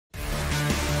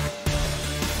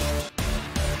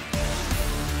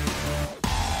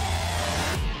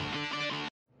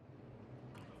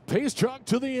Pace truck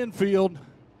to the infield.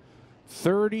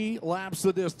 30 laps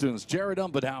the distance. Jared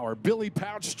Umbenhauer, Billy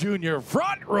Pauch Jr.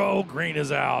 Front row, green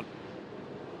is out.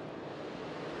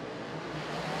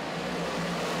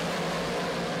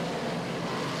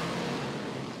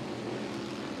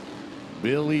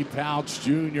 Billy Pauch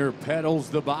Jr. pedals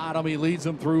the bottom. He leads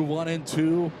them through 1 and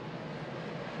 2.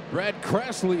 Brad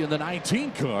Cressley in the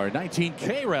 19 car,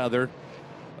 19K rather.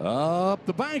 Up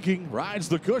the banking, rides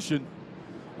the cushion.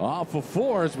 Off of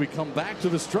 4 as we come back to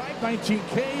the stripe.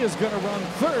 19K is going to run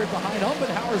third behind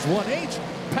Umbenhauer's 1H.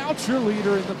 Pauch your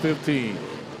leader in the 15.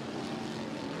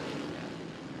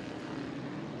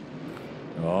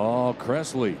 Oh,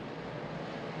 Cressley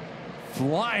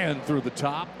flying through the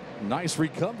top. Nice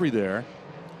recovery there.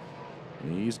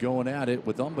 He's going at it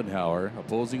with Umbenhauer.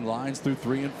 Opposing lines through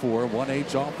 3 and 4.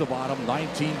 1H off the bottom.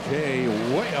 19K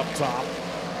way up top.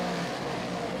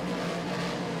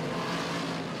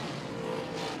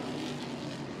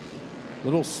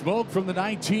 Little smoke from the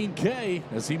 19K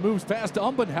as he moves past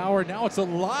Umbenhauer. Now it's a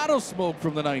lot of smoke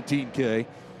from the 19K.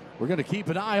 We're going to keep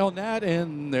an eye on that,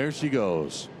 and there she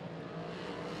goes.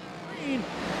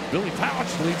 Billy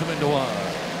Pauch leads him into 1.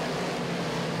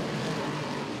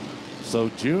 So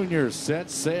Junior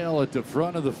sets sail at the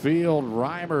front of the field.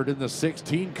 Reimert in the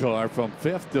 16 car from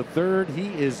 5th to 3rd. He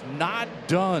is not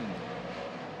done.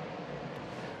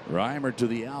 Reimert to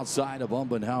the outside of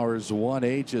Umbenhauer's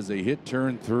 1H as they hit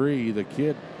turn 3. This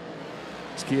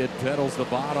kid pedals the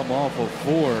bottom off of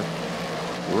 4.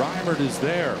 Reimert is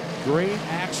there. Great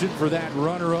action for that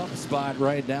runner-up spot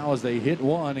right now as they hit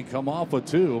 1 and come off of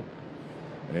 2.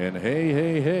 And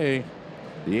hey,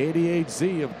 the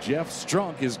 88Z of Jeff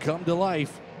Strunk has come to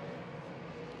life.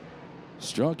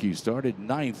 Strunk, he started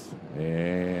 9th,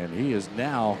 and he is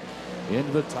now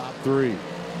into the top 3.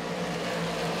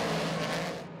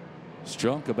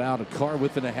 Strunk about a car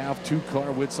width and a half, 2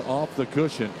 car widths off the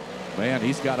cushion. Man,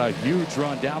 he's got a huge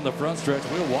run down the front stretch.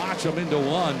 We'll watch him into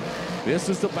 1. This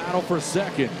is the battle for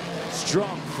 2nd.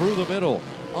 Strunk through the middle.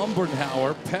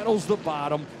 Umbenhauer pedals the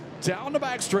bottom, down the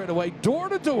back straightaway, door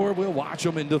to door. We'll watch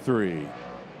him into 3.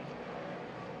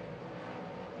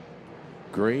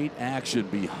 Great action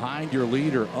behind your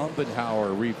leader,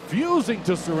 Umbenhauer, refusing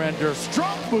to surrender.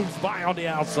 Strunk moves by on the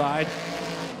outside.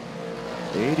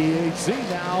 88Z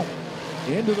now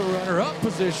into the runner-up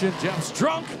position. Jeff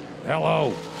Strunk,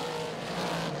 hello.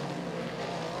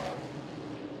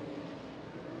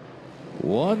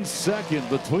 1 second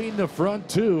between the front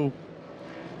 2.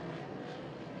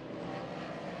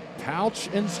 Pauch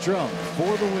and Strunk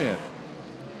for the win.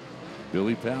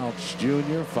 Billy Pauch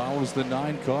Jr. follows the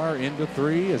 9 car into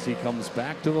 3 as he comes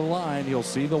back to the line. You'll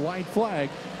see the white flag.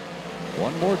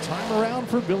 One more time around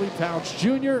for Billy Pauch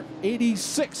Jr.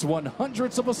 86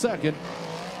 100ths of a second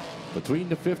between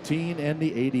the 15 and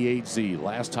the 88Z.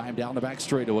 Last time down the back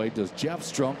straightaway. Does Jeff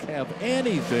Strunk have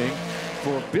anything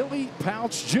for Billy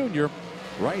Pauch Jr.?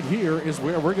 Right here is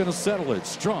where we're going to settle it.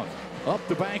 Strunk up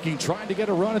the banking, trying to get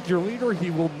a run at your leader.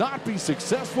 He will not be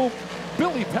successful.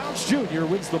 Billy Pauch Jr.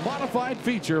 wins the modified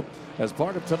feature as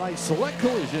part of tonight's Select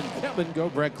Collision Kevin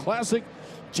Gobrecht Classic.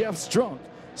 Jeff Strunk,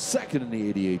 2nd in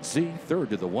the 88Z, 3rd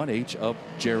to the 1H of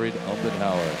Jared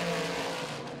Umbenhauer.